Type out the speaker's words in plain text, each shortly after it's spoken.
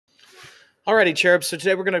Alrighty, cherubs. So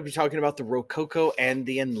today we're going to be talking about the Rococo and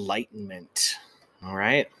the Enlightenment. All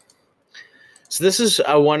right. So this is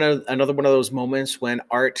another one of those moments when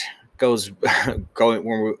art goes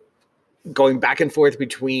going back and forth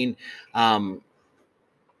between art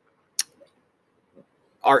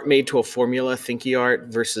made to a formula, thinky art,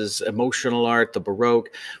 versus emotional art, the Baroque.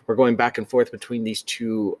 We're going back and forth between these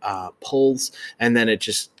two poles, and then it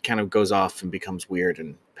just kind of goes off and becomes weird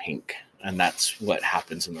and pink. And that's what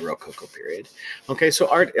happens in the Rococo period. Okay, so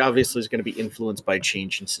art obviously is going to be influenced by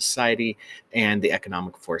change in society and the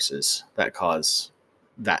economic forces that cause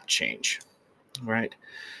that change. All right.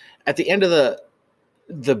 At the end of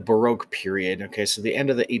the Baroque period, okay, so the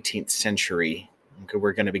end of the 18th century, okay,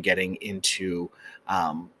 we're going to be getting into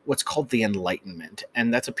what's called the Enlightenment.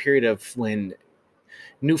 And that's a period of when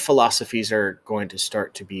new philosophies are going to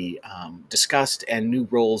start to be discussed, and new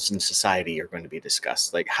roles in society are going to be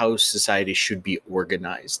discussed, like how society should be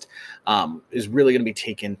organized is really going to be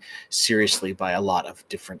taken seriously by a lot of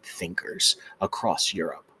different thinkers across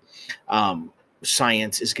Europe.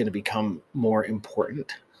 Science is going to become more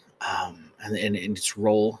important, and its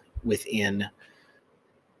role within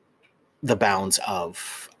the bounds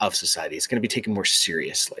of society. It's going to be taken more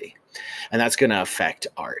seriously, and that's going to affect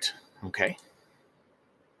art. Okay.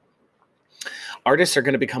 Artists are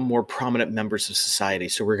going to become more prominent members of society.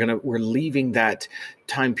 So we're leaving that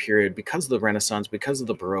time period because of the Renaissance, because of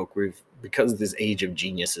the Baroque, because of this age of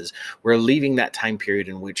geniuses. We're leaving that time period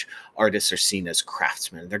in which artists are seen as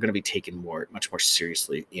craftsmen. They're going to be taken much more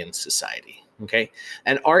seriously in society. Okay,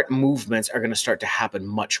 and art movements are going to start to happen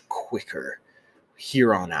much quicker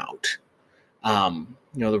here on out.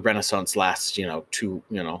 The Renaissance lasts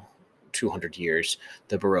 200 years.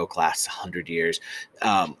 The Baroque lasts 100 years.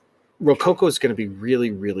 Rococo is going to be really,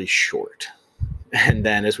 really short. And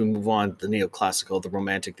then as we move on, the neoclassical, the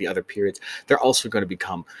romantic, the other periods, they're also going to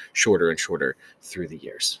become shorter and shorter through the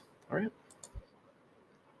years. All right.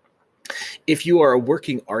 If you are a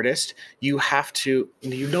working artist, you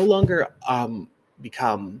no longer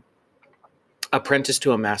become apprentice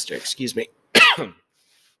to a master. Excuse me.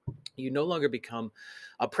 You no longer become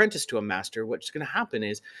apprentice to a master. What's going to happen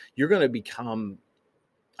is you're going to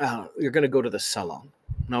go to the salon.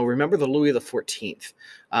 Now, remember the Louis XIV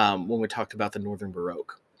when we talked about the Northern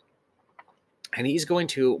Baroque. And he's going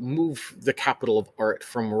to move the capital of art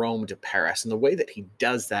from Rome to Paris. And the way that he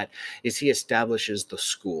does that is he establishes the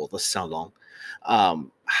school, the salon.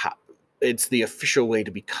 It's the official way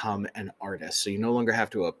to become an artist. So you no longer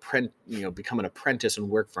have to become an apprentice and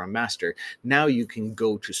work for a master. Now you can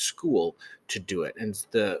go to school to do it. And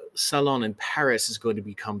the salon in Paris is going to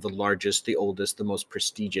become the largest, the oldest, the most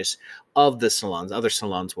prestigious of the salons. Other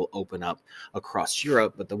salons will open up across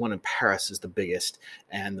Europe, but the one in Paris is the biggest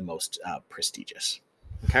and the most prestigious.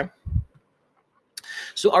 Okay.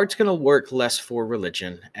 So art's going to work less for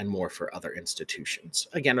religion and more for other institutions.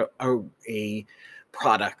 Again, a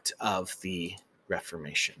product of the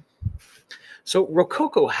Reformation. So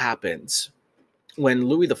Rococo happens when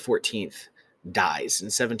Louis XIV dies in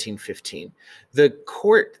 1715. The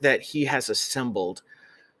court that he has assembled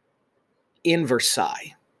in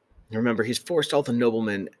Versailles, remember, he's forced all the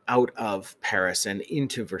noblemen out of Paris and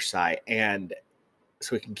into Versailles, and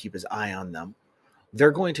so he can keep his eye on them.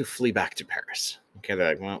 They're going to flee back to Paris. Okay,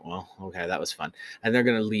 they're like, well, okay, that was fun. And they're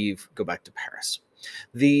going to go back to Paris.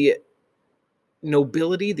 The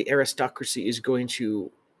nobility, the aristocracy, is going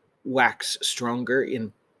to wax stronger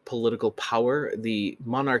in political power. The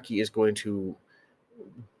monarchy is going to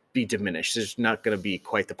be diminished. There's not going to be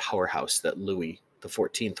quite the powerhouse that Louis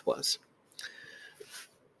XIV was.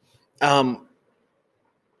 The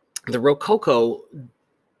Rococo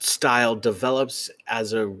style develops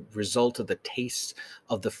as a result of the tastes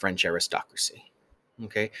of the French aristocracy.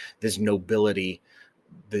 Okay, there's nobility,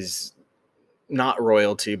 there's not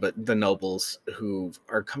royalty, but the nobles who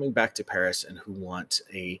are coming back to Paris and who want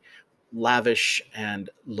a lavish and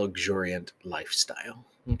luxuriant lifestyle.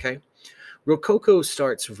 Okay, Rococo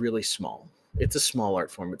starts really small. It's a small art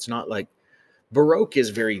form. It's not like Baroque is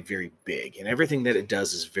very, very big, and everything that it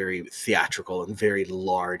does is very theatrical and very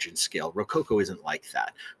large in scale. Rococo isn't like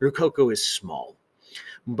that. Rococo is small,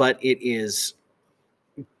 but it is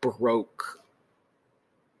Baroque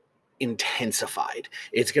intensified.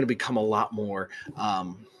 It's going to become a lot more.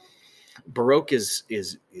 Baroque is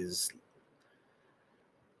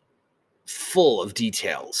full of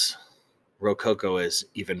details. Rococo is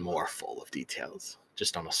even more full of details,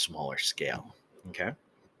 just on a smaller scale. Okay.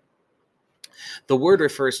 The word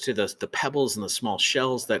refers to the pebbles and the small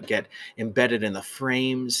shells that get embedded in the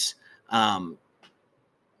frames. And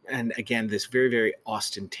again, this very, very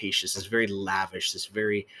ostentatious, this very lavish, this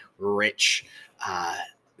very rich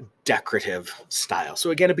decorative style.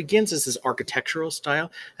 So again, it begins as this architectural style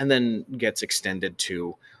and then gets extended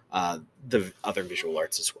to the other visual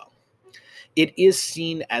arts as well. It is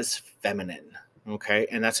seen as feminine, okay?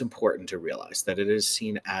 And that's important to realize, that it is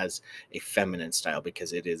seen as a feminine style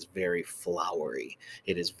because it is very flowery.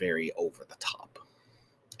 It is very over the top.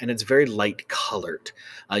 And it's very light colored.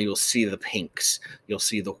 You'll see the pinks, you'll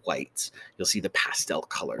see the whites, you'll see the pastel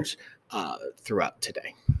colors throughout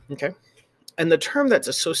today, okay? And the term that's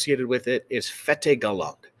associated with it is fête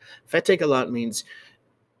galante. Fête galante means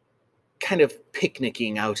kind of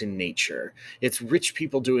picnicking out in nature. It's rich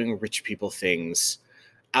people doing rich people things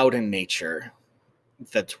out in nature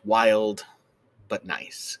that's wild but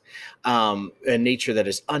nice. A nature that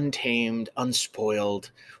is untamed,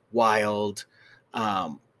 unspoiled, wild,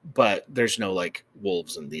 but there's no like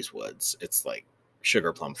wolves in these woods. It's like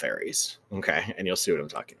sugar plum fairies, okay? And you'll see what I'm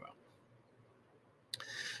talking about.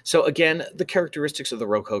 So again, the characteristics of the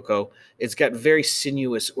Rococo, it's got very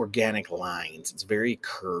sinuous organic lines. It's very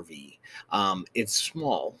curvy. It's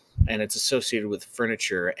small, and it's associated with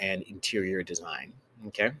furniture and interior design,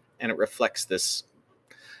 okay? And it reflects this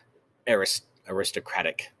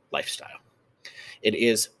aristocratic lifestyle. It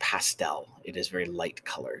is pastel. It is very light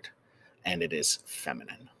colored, and it is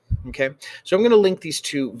feminine. Okay, so I'm going to link these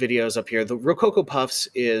two videos up here. The Rococo Puffs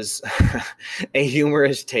is a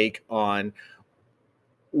humorous take on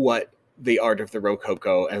what the art of the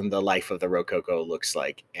Rococo and the life of the Rococo looks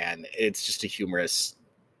like, and it's just a humorous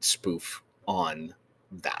spoof on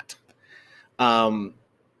that.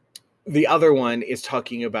 The other one is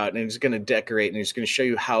talking about, and it's going to decorate, and it's going to show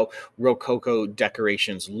you how Rococo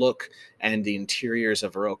decorations look, and the interiors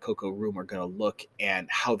of a Rococo room are going to look, and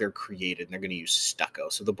how they're created, and they're going to use stucco.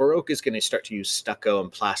 So the Baroque is going to start to use stucco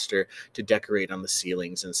and plaster to decorate on the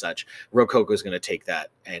ceilings and such. Rococo is going to take that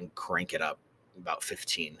and crank it up about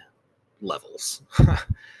 15 levels.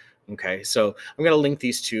 Okay, so I'm going to link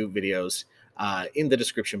these two videos in the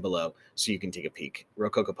description below so you can take a peek.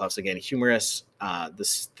 Rococo Puffs, again, humorous.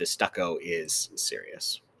 The stucco is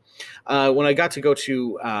serious. When I got to go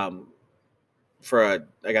to I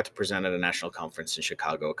got to present at a national conference in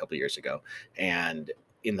Chicago a couple years ago, and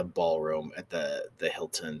in the ballroom at the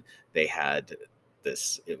Hilton, they had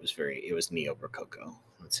this. It was neo Rococo,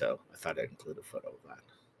 and so I thought I'd include a photo of that.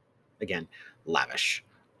 Again, lavish,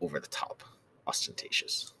 over the top,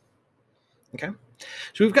 ostentatious. Okay,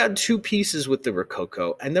 so we've got two pieces with the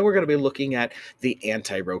Rococo, and then we're going to be looking at the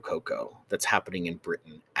anti-Rococo that's happening in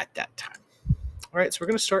Britain at that time. All right, so we're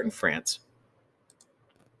going to start in France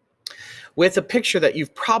with a picture that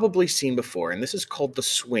you've probably seen before, and this is called The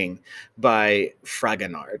Swing by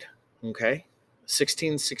Fragonard. Okay,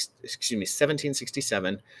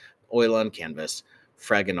 1767, oil on canvas,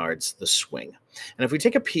 Fragonard's The Swing. And if we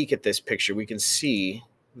take a peek at this picture, we can see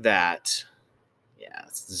that, yeah,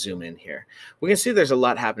 let's zoom in here. We can see there's a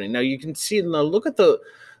lot happening. Now you can see, now look at the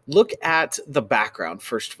background,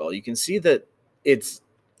 first of all. You can see that it's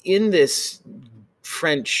in this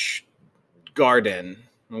French garden,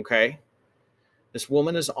 okay? This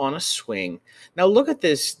woman is on a swing. Now look at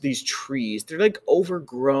these trees. They're like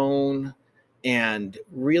overgrown and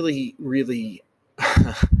really, really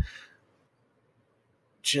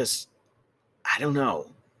just, I don't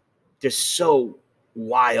know, just so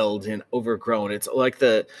wild and overgrown. It's like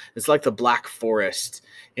the Black Forest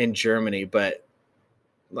in Germany, but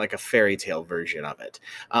like a fairy tale version of it.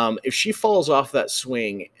 If she falls off that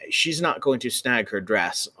swing, she's not going to snag her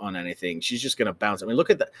dress on anything. She's just going to bounce. I mean,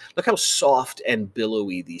 look how soft and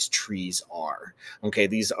billowy these trees are. Okay,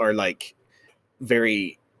 these are like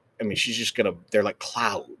very, I mean, she's just gonna, they're like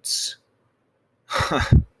clouds.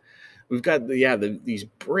 We've got these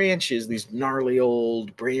branches, these gnarly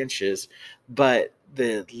old branches, but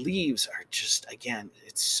the leaves are just, again,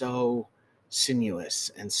 it's so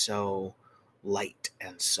sinuous and so light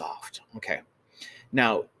and soft. Okay,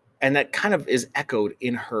 now, and that kind of is echoed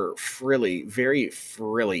in her very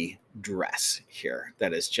frilly dress here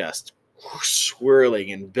that is just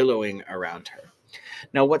swirling and billowing around her.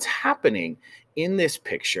 Now, what's happening in this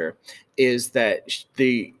picture is that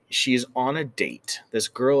she's on a date. This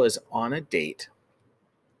girl is on a date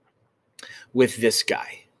with this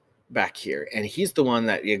guy back here, and he's the one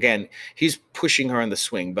that, again, he's pushing her on the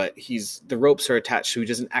swing, but the ropes are attached, so he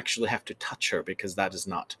doesn't actually have to touch her because that is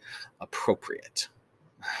not appropriate.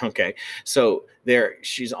 Okay, so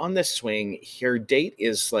she's on this swing. Her date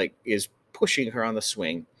is pushing her on the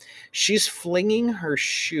swing. She's flinging her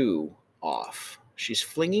shoe off. She's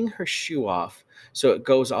flinging her shoe off, so it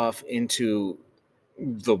goes off into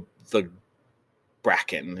the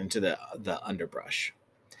bracken, into the underbrush.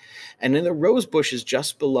 And in the rose bushes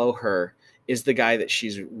just below her is the guy that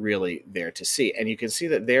she's really there to see. And you can see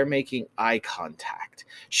that they're making eye contact.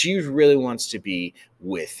 She really wants to be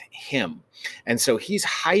with him. And so he's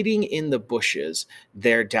hiding in the bushes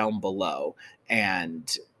there down below,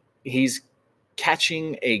 and he's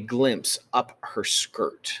catching a glimpse up her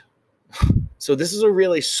skirt. So this is a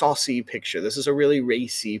really saucy picture. This is a really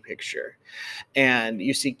racy picture. And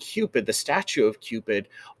you see Cupid, the statue of Cupid,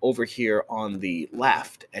 over here on the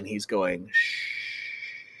left, and he's going, shh,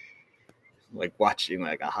 like watching,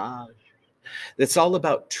 like, aha. It's all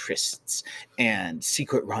about trysts and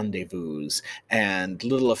secret rendezvous and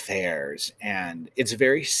little affairs, and it's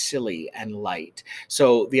very silly and light.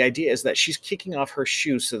 So the idea is that she's kicking off her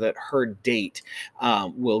shoe so that her date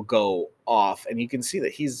will go off, and you can see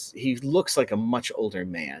that he looks like a much older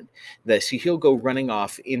man. That he'll go running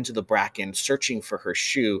off into the bracken searching for her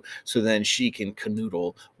shoe, so then she can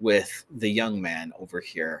canoodle with the young man over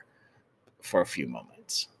here for a few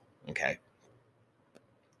moments. Okay.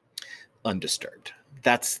 Undisturbed.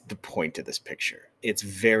 That's the point of this picture. It's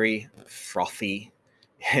very frothy.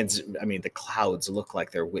 The clouds look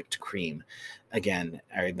like they're whipped cream. Again,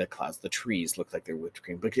 the trees look like they're whipped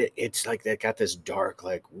cream, but it's like they got this dark,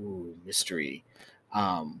 like, ooh, mystery.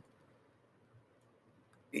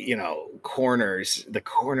 Corners. The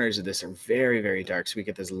corners of this are very, very dark. So we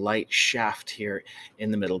get this light shaft here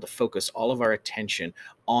in the middle to focus all of our attention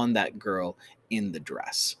on that girl in the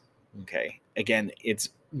dress. Okay. Again, it's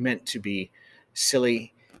meant to be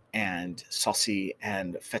silly and saucy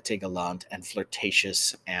and fete gallant and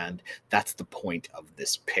flirtatious, and that's the point of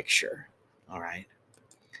this picture. All right.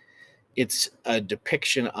 It's a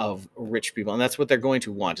depiction of rich people, and that's what they're going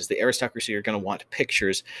to want. Is the aristocracy are going to want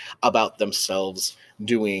pictures about themselves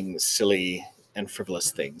doing silly and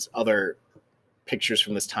frivolous things. Other pictures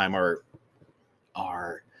from this time are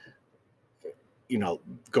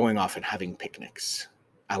going off and having picnics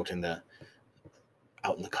out in the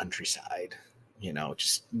countryside,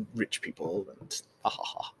 just rich people,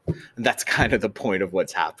 and that's kind of the point of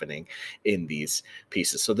what's happening in these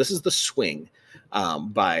pieces. So this is The Swing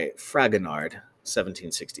by Fragonard,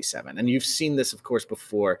 1767. And you've seen this, of course,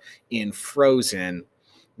 before in Frozen,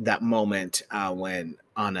 that moment when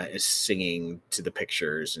Anna is singing to the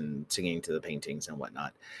pictures and singing to the paintings and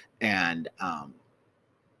whatnot. And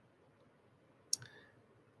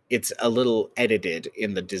it's a little edited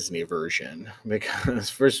in the Disney version because,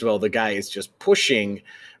 first of all, the guy is just pushing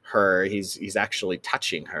her. He's actually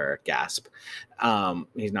touching her. Gasp.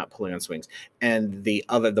 He's not pulling on swings. And the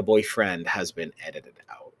boyfriend has been edited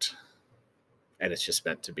out. And it's just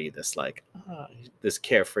meant to be this this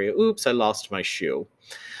carefree, oops, I lost my shoe.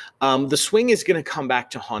 The swing is going to come back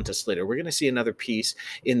to haunt us later. We're going to see another piece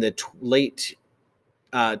in the late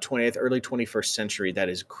 20th, early 21st century that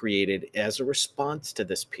is created as a response to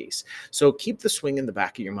this piece. So keep the swing in the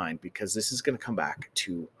back of your mind because this is going to come back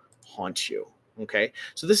to haunt you. Okay.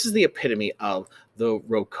 So this is the epitome of the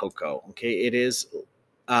Rococo. Okay. It is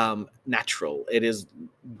natural.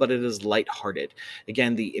 But it is lighthearted.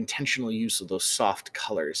 Again, the intentional use of those soft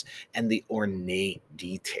colors and the ornate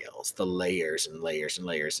details, the layers and layers and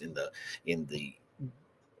layers in the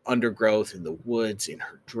undergrowth, in the woods, in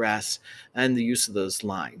her dress, and the use of those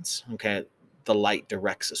lines. Okay. The light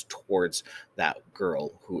directs us towards that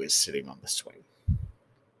girl who is sitting on the swing.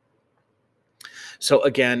 So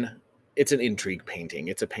again, it's an intrigue painting.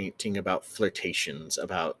 It's a painting about flirtations,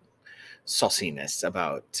 about sauciness,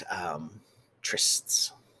 about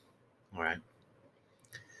trysts. All right.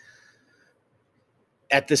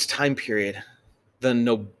 At this time period, the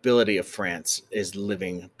nobility of France is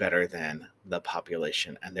living better than the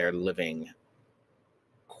population, and they're living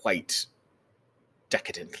quite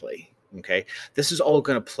decadently. Okay. This is all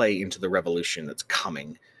going to play into the revolution that's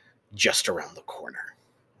coming just around the corner.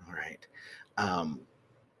 All right.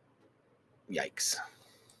 Yikes.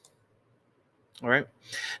 All right.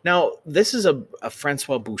 Now, this is a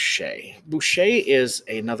Francois Boucher. Boucher is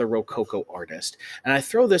another Rococo artist. And I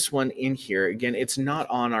throw this one in here. Again, it's not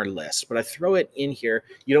on our list, but I throw it in here.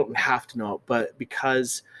 You don't have to know it, but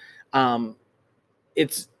because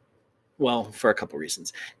it's, well, for a couple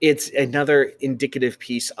reasons. It's another indicative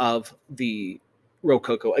piece of the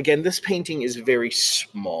Rococo. Again, this painting is very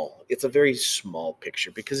small. It's a very small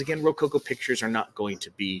picture because, again, Rococo pictures are not going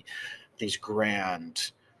to be these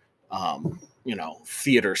grand,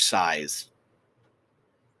 theater size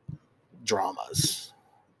dramas.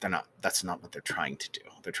 That's not what they're trying to do.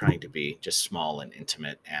 They're trying to be just small and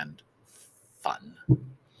intimate and fun.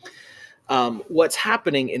 What's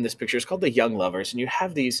happening in this picture is called The Young Lovers, and you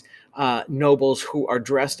have these nobles who are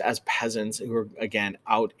dressed as peasants who are, again,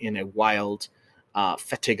 out in a wild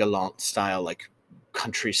fete gallant style, like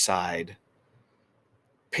countryside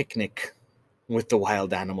picnic with the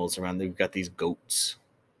wild animals around. They've got these goats.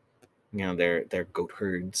 You know, they're goat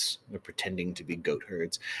herds. They're pretending to be goat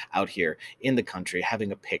herds out here in the country,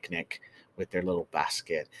 having a picnic with their little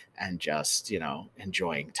basket and just,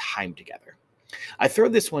 enjoying time together. I throw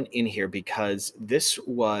this one in here because this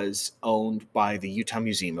was owned by the Utah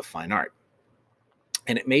Museum of Fine Art.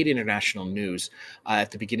 And it made international news at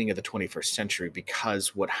the beginning of the 21st century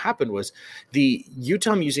because what happened was the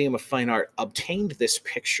Utah Museum of Fine Art obtained this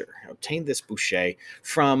picture, obtained this boucher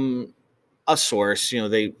from a source.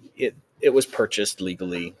 It was purchased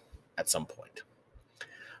legally at some point.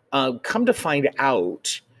 Come to find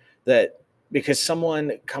out that because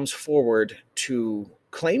someone comes forward to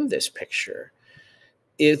claim this picture,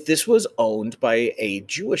 if this was owned by a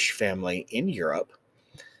Jewish family in Europe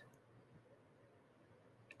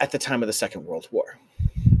at the time of the Second World War,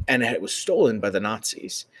 and it was stolen by the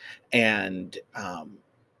Nazis and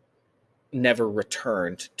never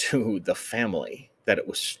returned to the family that it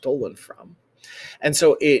was stolen from. And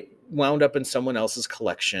so it wound up in someone else's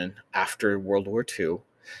collection after World War II,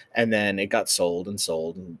 and then it got sold and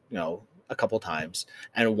sold, a couple times,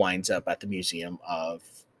 and it winds up at the Museum of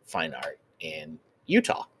Fine Art in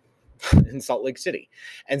Utah, in Salt Lake City.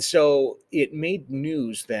 And so it made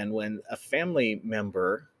news then when a family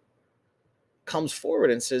member comes forward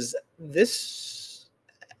and says, this,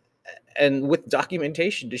 and with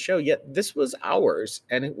documentation to show, yet this was ours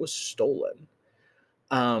and it was stolen.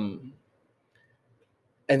 And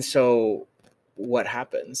so what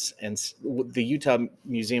happens? And the Utah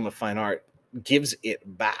Museum of Fine Art gives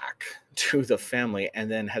it back to the family,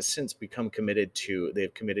 and then has since become committed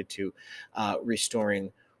to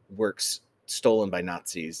restoring works stolen by the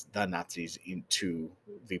Nazis, into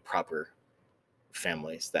the proper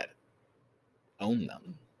families that own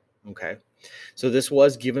them. Okay. So this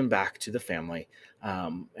was given back to the family,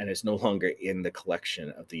 and is no longer in the collection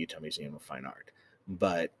of the Utah Museum of Fine Art.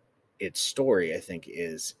 But its story, I think,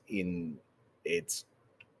 it's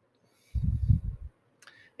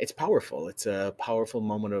powerful. It's a powerful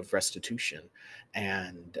moment of restitution,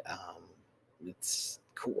 and it's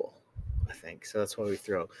cool, I think. So that's why we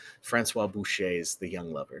throw Francois Boucher's The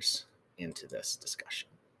Young Lovers into this discussion.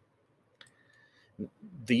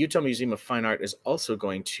 The Utah Museum of Fine Art is also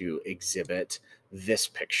going to exhibit this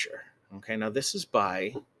picture. Okay, now this is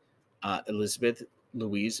by Elizabeth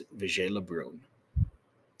Louise Vigée-Lebrun.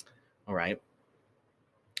 All right.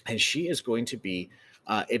 And she is going to be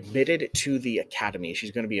admitted to the Academy.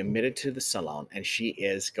 She's going to be admitted to the Salon, and she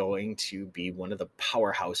is going to be one of the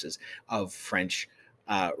powerhouses of French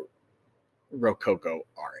Rococo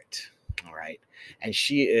art. All right. And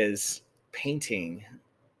she is painting.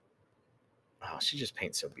 Oh, she just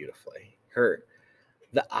paints so beautifully.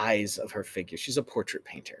 The eyes of her figure. She's a portrait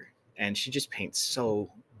painter, and she just paints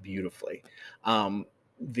so beautifully.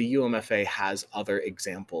 The UMFA has other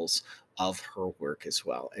examples of her work as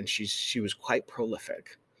well, and she was quite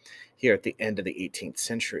prolific here at the end of the 18th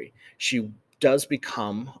century. She does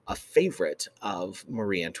become a favorite of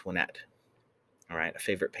Marie Antoinette. All right, a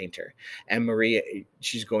favorite painter. And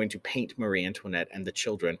she's going to paint Marie Antoinette and the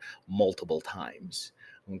children multiple times.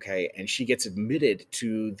 Okay, and she gets admitted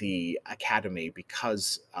to the Academy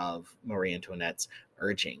because of Marie Antoinette's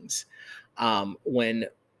urgings. When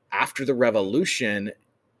after the Revolution,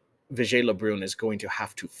 Vigée-Lebrun is going to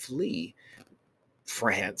have to flee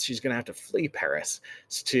France. She's going to have to flee Paris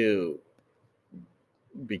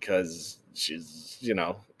because she's,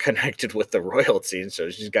 connected with the royalty, and so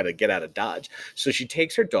she's got to get out of Dodge. So she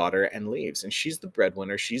takes her daughter and leaves, and she's the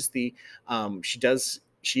breadwinner. She's the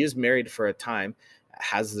she is married for a time,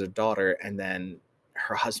 has the daughter, and then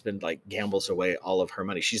her husband gambles away all of her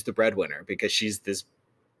money. She's the breadwinner because she's this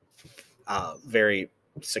very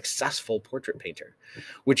successful portrait painter,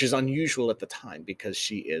 which is unusual at the time because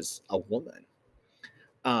she is a woman.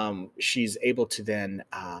 She's able to then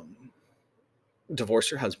divorce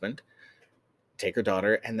her husband, take her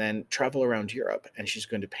daughter, and then travel around Europe. And she's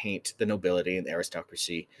going to paint the nobility and the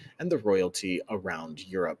aristocracy and the royalty around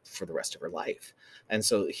Europe for the rest of her life. And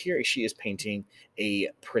so here she is painting a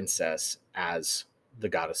princess as the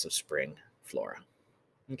goddess of spring, Flora.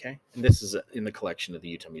 Okay. And this is in the collection of the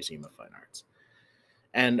Utah Museum of Fine Arts.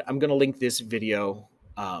 And I'm going to link this video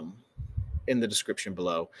in the description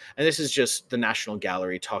below. And this is just the National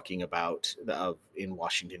Gallery talking about in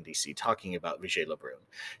Washington, D.C., talking about Vigée-Lebrun.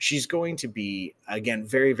 She's going to be, again,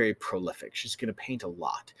 very, very prolific. She's going to paint a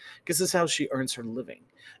lot because this is how she earns her living.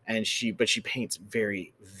 But she paints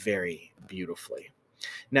very, very beautifully.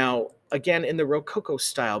 Now, again, in the Rococo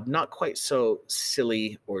style, not quite so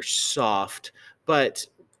silly or soft, but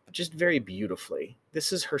just very beautifully.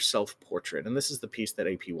 This is her self-portrait, and this is the piece that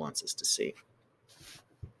AP wants us to see.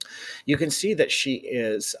 You can see that she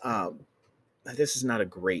is. This is not a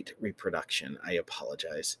great reproduction. I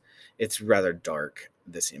apologize. It's rather dark,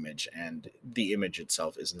 this image, and the image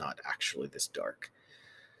itself is not actually this dark.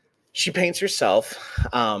 She paints herself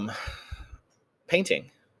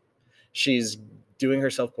painting. She's doing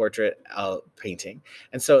her self-portrait painting.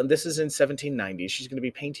 And so this is in 1790. She's going to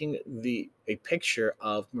be painting a picture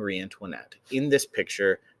of Marie Antoinette. In this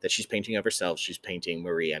picture that she's painting of herself, she's painting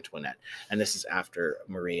Marie Antoinette. And this is after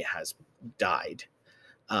Marie has died.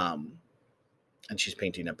 And she's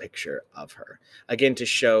painting a picture of her. Again, to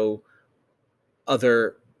show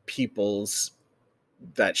other people's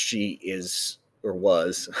that she is or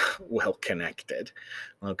was well connected.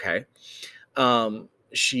 Okay.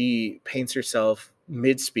 She paints herself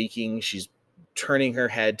mid speaking. She's turning her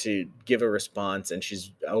head to give a response, and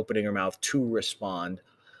she's opening her mouth to respond,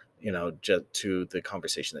 just to the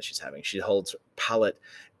conversation that she's having. She holds palette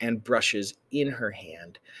and brushes in her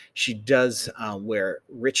hand. She does wear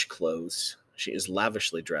rich clothes. She is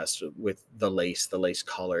lavishly dressed with the lace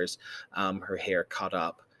collars, her hair caught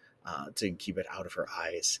up to keep it out of her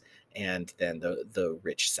eyes, and then the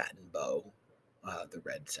rich satin bow, the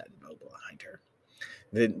red satin bow behind her.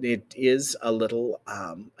 It is a little,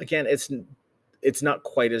 again, it's not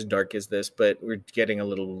quite as dark as this, but we're getting a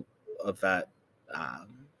little of that.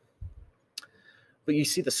 But you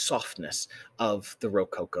see the softness of the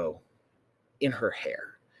Rococo in her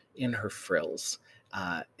hair, in her frills,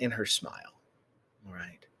 in her smile. All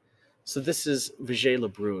right. So this is Vigée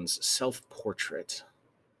Lebrun's self-portrait.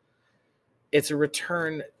 It's a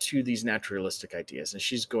return to these naturalistic ideas, and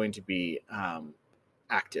she's going to be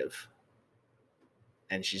active.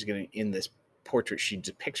 And she's going to, in this portrait, she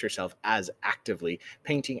depicts herself as actively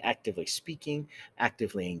painting, actively speaking,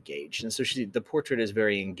 actively engaged. And so the portrait is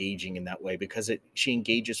very engaging in that way, because she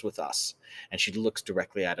engages with us, and she looks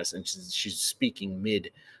directly at us, and she's speaking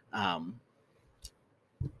mid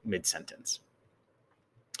sentence.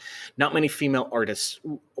 Not many female artists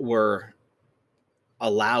were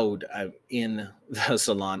allowed in the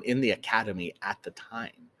salon, in the academy at the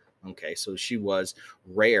time. Okay, so she was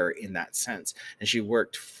rare in that sense, and she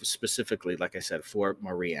worked specifically, like I said, for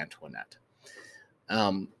Marie Antoinette.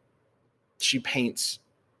 She paints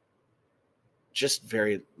just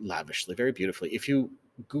very lavishly, very beautifully. If you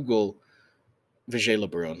Google Vigée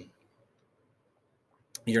Lebrun,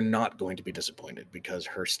 you're not going to be disappointed, because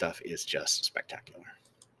her stuff is just spectacular.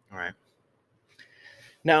 All right.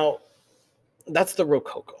 Now, that's the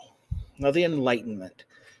Rococo. Now, the Enlightenment,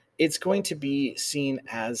 it's going to be seen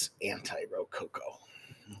as anti-Rococo.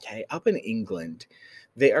 Okay, up in England,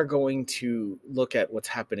 they are going to look at what's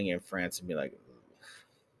happening in France and be like,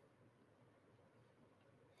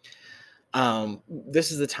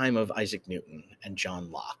 this is the time of Isaac Newton and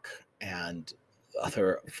John Locke and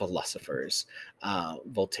other philosophers,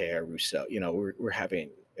 Voltaire, Rousseau. We're having,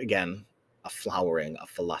 again, a flowering of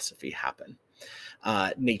philosophy happen.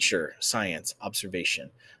 Nature, science,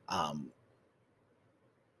 observation,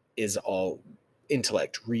 is all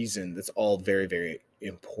intellect, reason. That's all very, very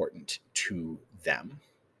important to them.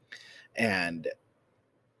 And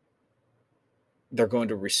they're going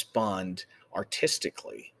to respond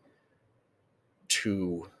artistically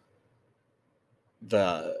to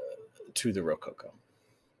the Rococo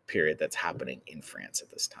period that's happening in France at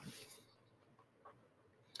this time.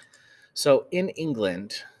 So in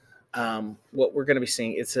England, what we're going to be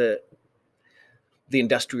seeing, the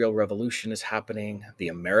Industrial Revolution is happening. The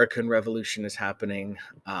American Revolution is happening.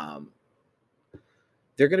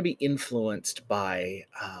 They're going to be influenced by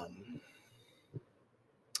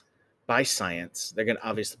science. They're going to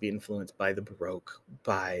obviously be influenced by the Baroque,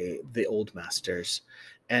 by the Old Masters,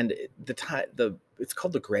 and it's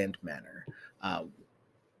called the Grand Manner.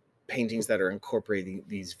 Paintings that are incorporating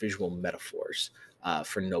these visual metaphors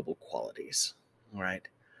for noble qualities. All right.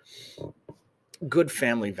 Good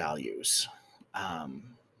family values.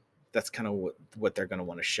 That's kind of what they're going to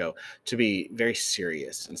want to show, to be very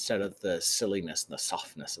serious instead of the silliness and the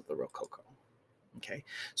softness of the Rococo. Okay,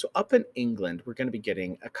 so up in England, we're going to be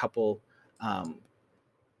getting a couple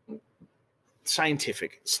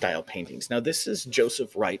scientific style paintings. Now, this is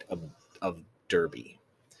Joseph Wright of Derby,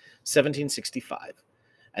 1765.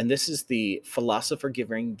 And this is the philosopher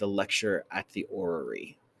giving the lecture at the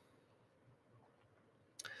orrery.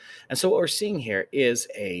 And so what we're seeing here is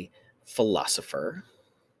a philosopher,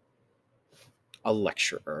 a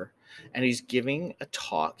lecturer, and he's giving a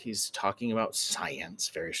talk. He's talking about science,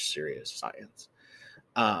 very serious science,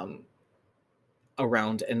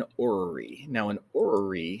 around an orrery. Now, an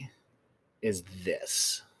orrery is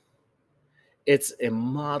this. It's a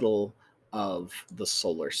model of the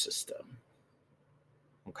solar system.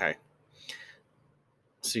 Okay.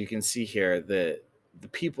 So you can see here that the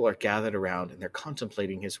people are gathered around and they're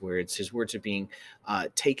contemplating his words. His words are being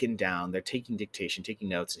taken down. They're taking dictation, taking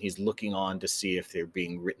notes, and he's looking on to see if they're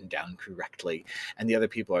being written down correctly. And the other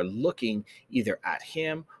people are looking either at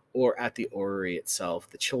him or at the orrery itself.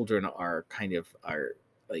 The children are are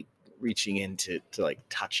like reaching in to like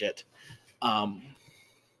touch it. Um,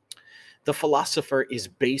 the philosopher is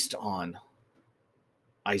based on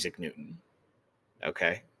Isaac Newton.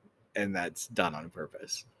 Okay, and that's done on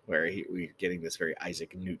purpose, where we're getting this very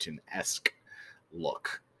Isaac Newton-esque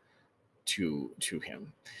look to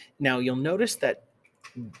him. Now you'll notice that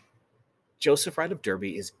Joseph Wright of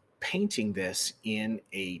Derby is painting this in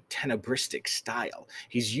a tenebristic style.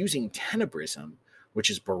 He's using tenebrism,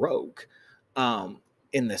 which is Baroque,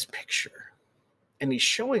 in this picture. And he's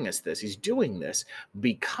showing us this. He's doing this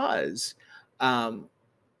because,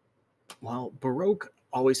 Baroque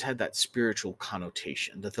always had that spiritual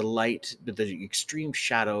connotation, that the light, the extreme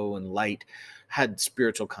shadow and light had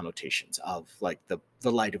spiritual connotations of like the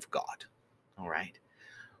light of God. All right.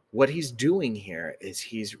 What he's doing here is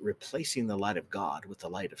he's replacing the light of God with the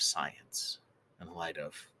light of science and the light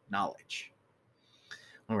of knowledge.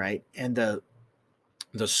 All right. And the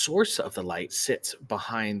source of the light sits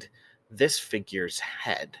behind this figure's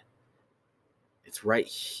head. It's right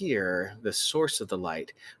here, the source of the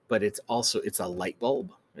light, but it's a light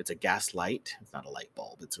bulb. It's a gas light. It's not a light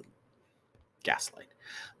bulb, it's a gas light.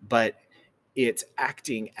 But it's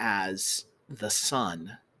acting as the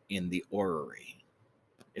sun in the orrery.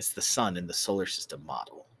 It's the sun in the solar system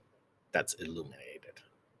model that's illuminated.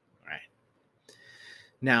 All right.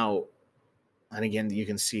 Now, and again, you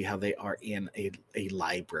can see how they are in a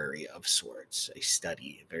library of sorts, a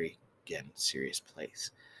study, a very, again, serious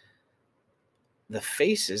place. The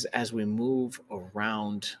faces, as we move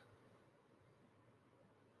around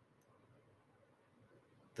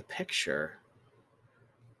the picture,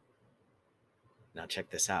 now check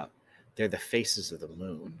this out. They're the faces of the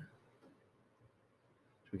moon.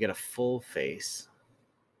 We get a full face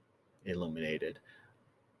illuminated,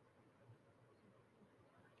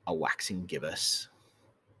 a waxing gibbous,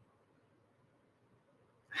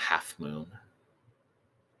 half moon,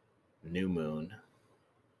 new moon,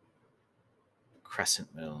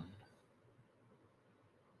 crescent moon,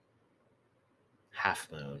 half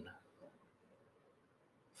moon,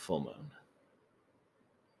 full moon.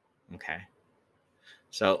 Okay.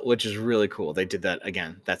 So, which is really cool. They did that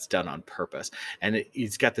again. That's done on purpose, and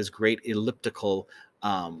he's got this great elliptical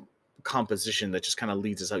composition that just kind of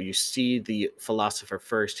leads us out. You see the philosopher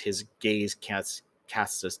first; his gaze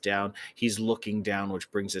casts us down. He's looking down,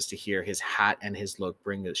 which brings us to here. His hat and his look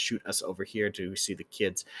shoot us over here to see the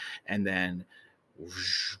kids, and then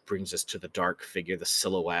brings us to the dark figure, the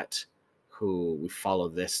silhouette, who we follow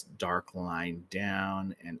this dark line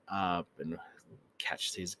down and up and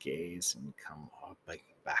catch his gaze and come up, like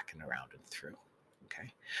back and around and through.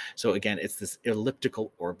 Okay. So again, it's this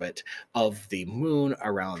elliptical orbit of the moon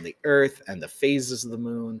around the earth and the phases of the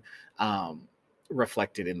moon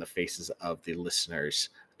reflected in the faces of the listeners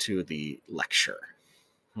to the lecture.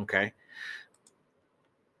 Okay.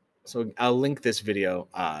 So I'll link this video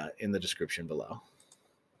in the description below.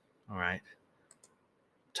 All right.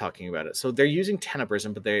 Talking about it. So they're using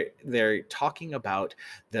tenebrism, but they're talking about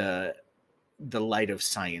the light of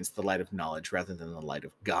science, the light of knowledge, rather than the light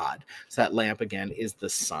of God. So that lamp, again, is the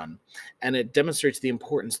sun. And it demonstrates the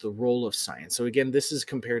importance, the role of science. So again, this is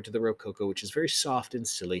compared to the Rococo, which is very soft and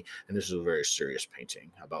silly. And this is a very serious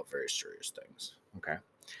painting about very serious things. Okay.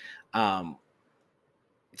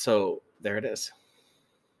 So there it is.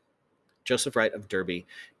 Joseph Wright of Derby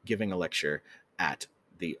giving a lecture at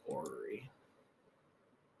the orrery.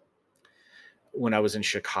 When I was in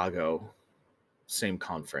Chicago, same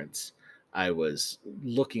conference, I was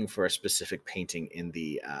looking for a specific painting in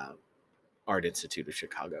the Art Institute of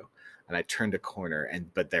Chicago, and I turned a corner,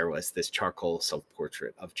 but there was this charcoal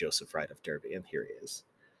self-portrait of Joseph Wright of Derby, and here he is.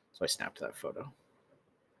 So I snapped that photo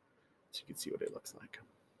so you can see what it looks like.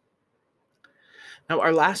 Now,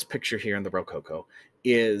 our last picture here in the Rococo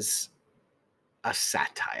is a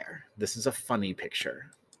satire. This is a funny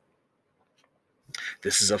picture.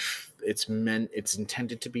 This is it's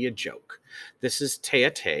intended to be a joke. This is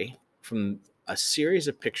Théâtre from a series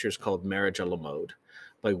of pictures called Marriage à la Mode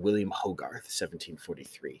by William Hogarth,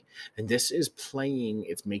 1743. And this is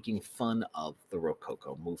it's making fun of the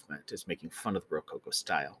Rococo movement. It's making fun of the Rococo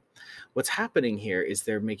style. What's happening here is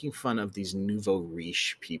they're making fun of these nouveau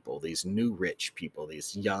riche people, these new rich people,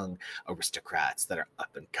 these young aristocrats that are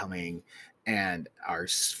up and coming and are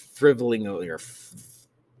frittering away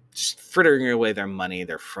their money.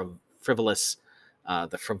 They're frivolous,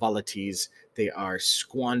 the frivolities. They are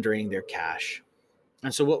squandering their cash.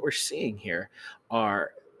 And so what we're seeing here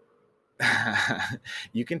are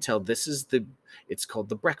you can tell this is it's called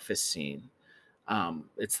the breakfast scene.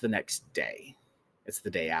 It's the next day. It's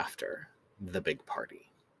the day after the big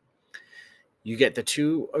party. You get the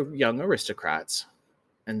two young aristocrats,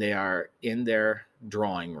 and they are in their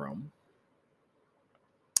drawing room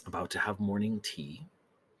about to have morning tea.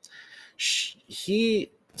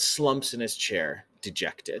 He slumps in his chair,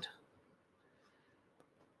 dejected.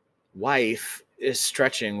 Wife is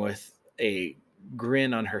stretching with a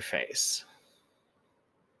grin on her face.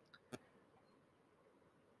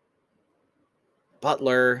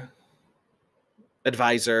 Butler,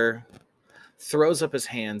 advisor, throws up his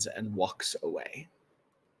hands and walks away.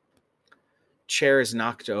 Chair is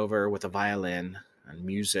knocked over with a violin and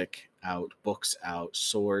music out, books out,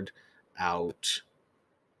 sword out,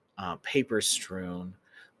 paper strewn.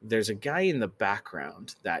 There's a guy in the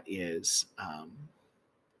background that is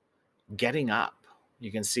getting up.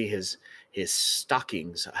 You can see his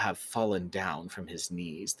stockings have fallen down from his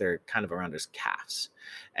knees. They're kind of around his calves.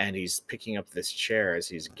 And he's picking up this chair as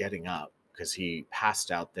he's getting up because he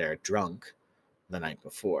passed out there drunk the night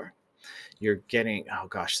before. You're getting, oh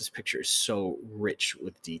gosh, this picture is so rich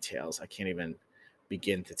with details. I can't even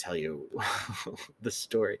begin to tell you the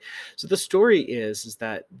story. So the story is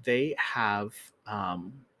that they have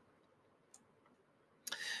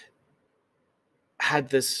had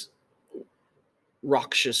this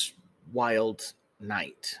raucous, wild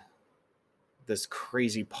night, this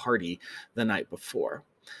crazy party the night before.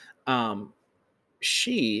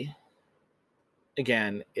 She,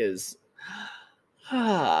 again, is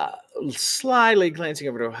slyly glancing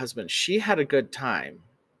over to her husband. She had a good time.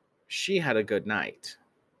 She had a good night.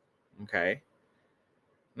 Okay.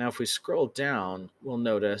 Now, if we scroll down, we'll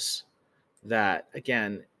notice that,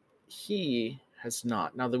 again, he has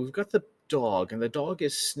not. Now, we've got the dog, and the dog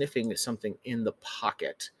is sniffing at something in the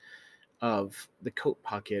pocket of the coat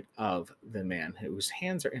pocket of the man whose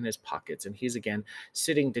hands are in his pockets, and he's again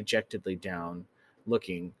sitting dejectedly down,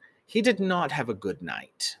 looking. He did not have a good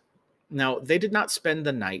night. Now, they did not spend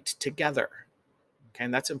the night together. Okay,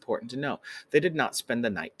 and that's important to know. They did not spend the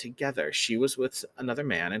night together. She was with another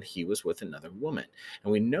man and he was with another woman.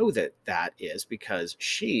 And we know that that is because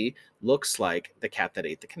she looks like the cat that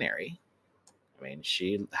ate the canary. I mean,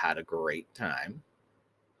 she had a great time.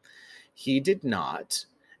 He did not.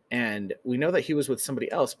 And we know that he was with somebody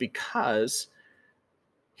else because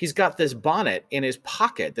he's got this bonnet in his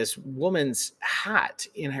pocket, this woman's hat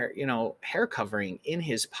in her, hair covering in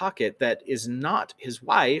his pocket that is not his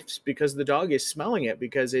wife's because the dog is smelling it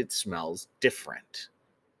because it smells different.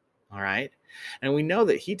 All right. And we know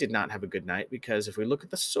that he did not have a good night because if we look at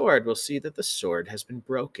the sword, we'll see that the sword has been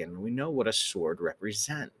broken. We know what a sword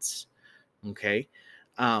represents. Okay.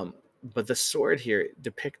 But the sword here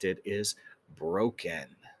depicted is broken.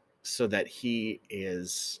 So that he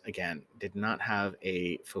is, again, did not have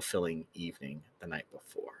a fulfilling evening the night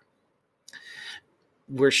before.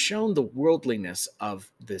 We're shown the worldliness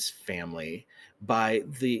of this family by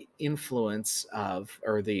the influence of,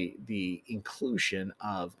 or the inclusion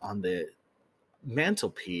of, on the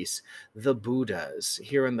mantelpiece, the Buddhas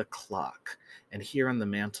here on the clock and here on the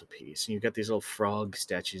mantelpiece. And you've got these little frog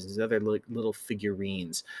statues, these other little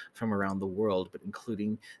figurines from around the world, but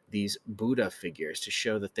including these Buddha figures to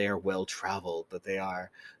show that they are well traveled, that they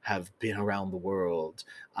have been around the world.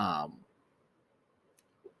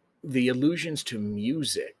 The allusions to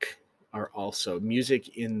music are also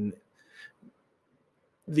music in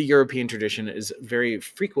the European tradition is very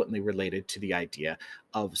frequently related to the idea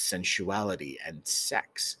of sensuality and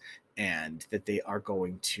sex, and that they are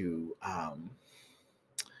going to,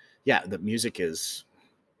 that music is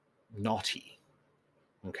naughty.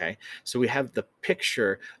 Okay, so we have the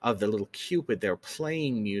picture of the little Cupid there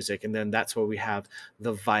playing music, and then that's where we have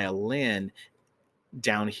the violin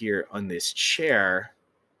down here on this chair.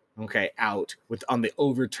 Okay, out on the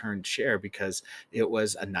overturned chair because it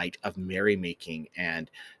was a night of merrymaking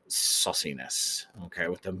and sauciness. Okay,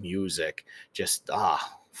 with the music just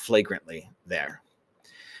flagrantly there.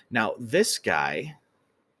 Now, this guy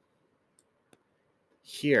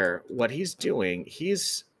here, what he's doing,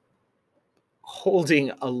 he's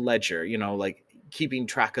holding a ledger, like keeping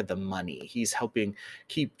track of the money. He's helping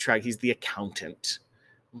keep track. He's the accountant.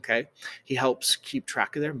 Okay, he helps keep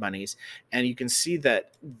track of their monies, and you can see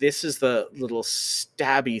that this is the little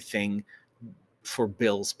stabby thing for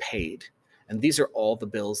bills paid, and these are all the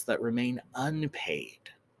bills that remain unpaid.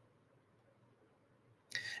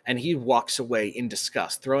 And he walks away in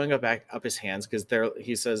disgust, throwing up his hands because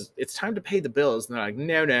he says it's time to pay the bills, and they're like,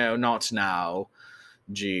 no, not now,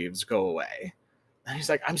 Jeeves, go away. And he's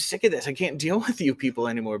like, I'm sick of this. I can't deal with you people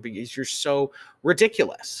anymore because you're so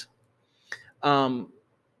ridiculous.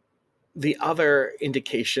 The other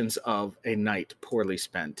indications of a night poorly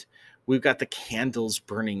spent, we've got the candles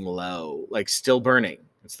burning low, like still burning.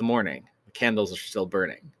 It's the morning. The candles are still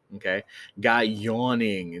burning. Okay. Guy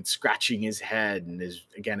yawning and scratching his head, and his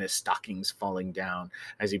stockings falling down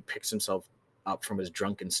as he picks himself up from his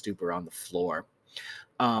drunken stupor on the floor.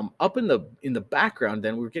 Up in the background,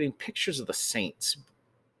 then we're getting pictures of the saints.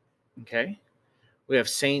 Okay. We have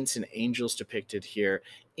saints and angels depicted here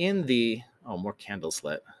in the more candles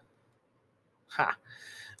lit. Ha.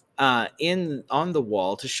 In on the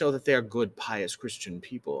wall to show that they are good, pious Christian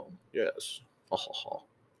people. Yes. Ho, ho, ho.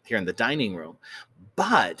 Here in the dining room.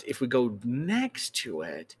 But if we go next to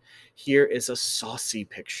it, here is a saucy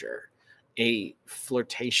picture, a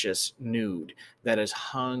flirtatious nude that is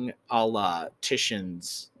hung a la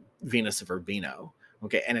Titian's Venus of Urbino.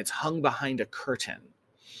 Okay, and it's hung behind a curtain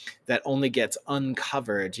that only gets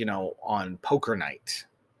uncovered, on poker night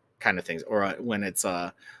kind of things, or when it's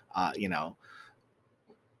you know,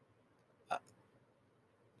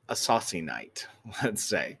 a saucy night, let's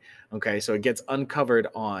say. Okay, so it gets uncovered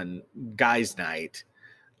on guys' night.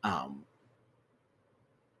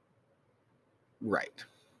 Right.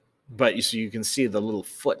 But so you can see the little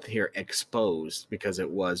foot here exposed because it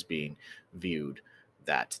was being viewed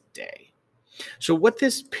that day. So what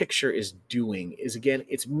this picture is doing is, again,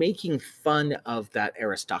 it's making fun of that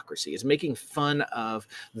aristocracy. It's making fun of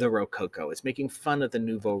the Rococo. It's making fun of the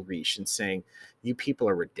Nouveau Riche and saying, you people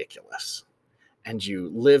are ridiculous. And you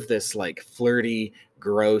live this like flirty,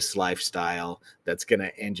 gross lifestyle that's going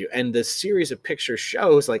to end you. And this series of pictures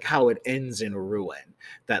shows like how it ends in ruin,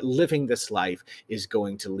 that living this life is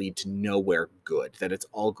going to lead to nowhere good, that it's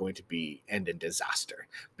all going to end in disaster,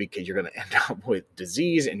 because you're going to end up with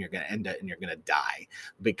disease, and you're going to end up and you're going to die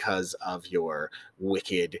because of your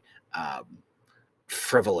wicked,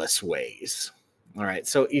 frivolous ways. All right.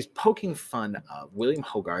 So he's poking fun of, William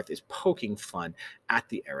Hogarth is poking fun at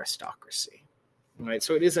the aristocracy. Right,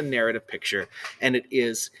 so it is a narrative picture, and it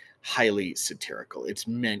is highly satirical. It's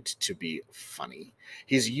meant to be funny.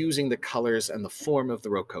 He's using the colors and the form of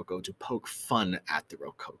the Rococo to poke fun at the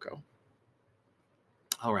Rococo.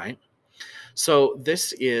 All right, so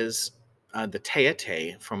this is the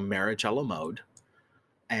Teate from Marriage a la Mode,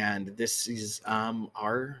 and this is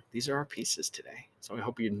these are our pieces today. So I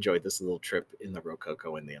hope you enjoyed this little trip in the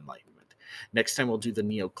Rococo and the Enlightenment. Next time we'll do the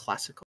neoclassical.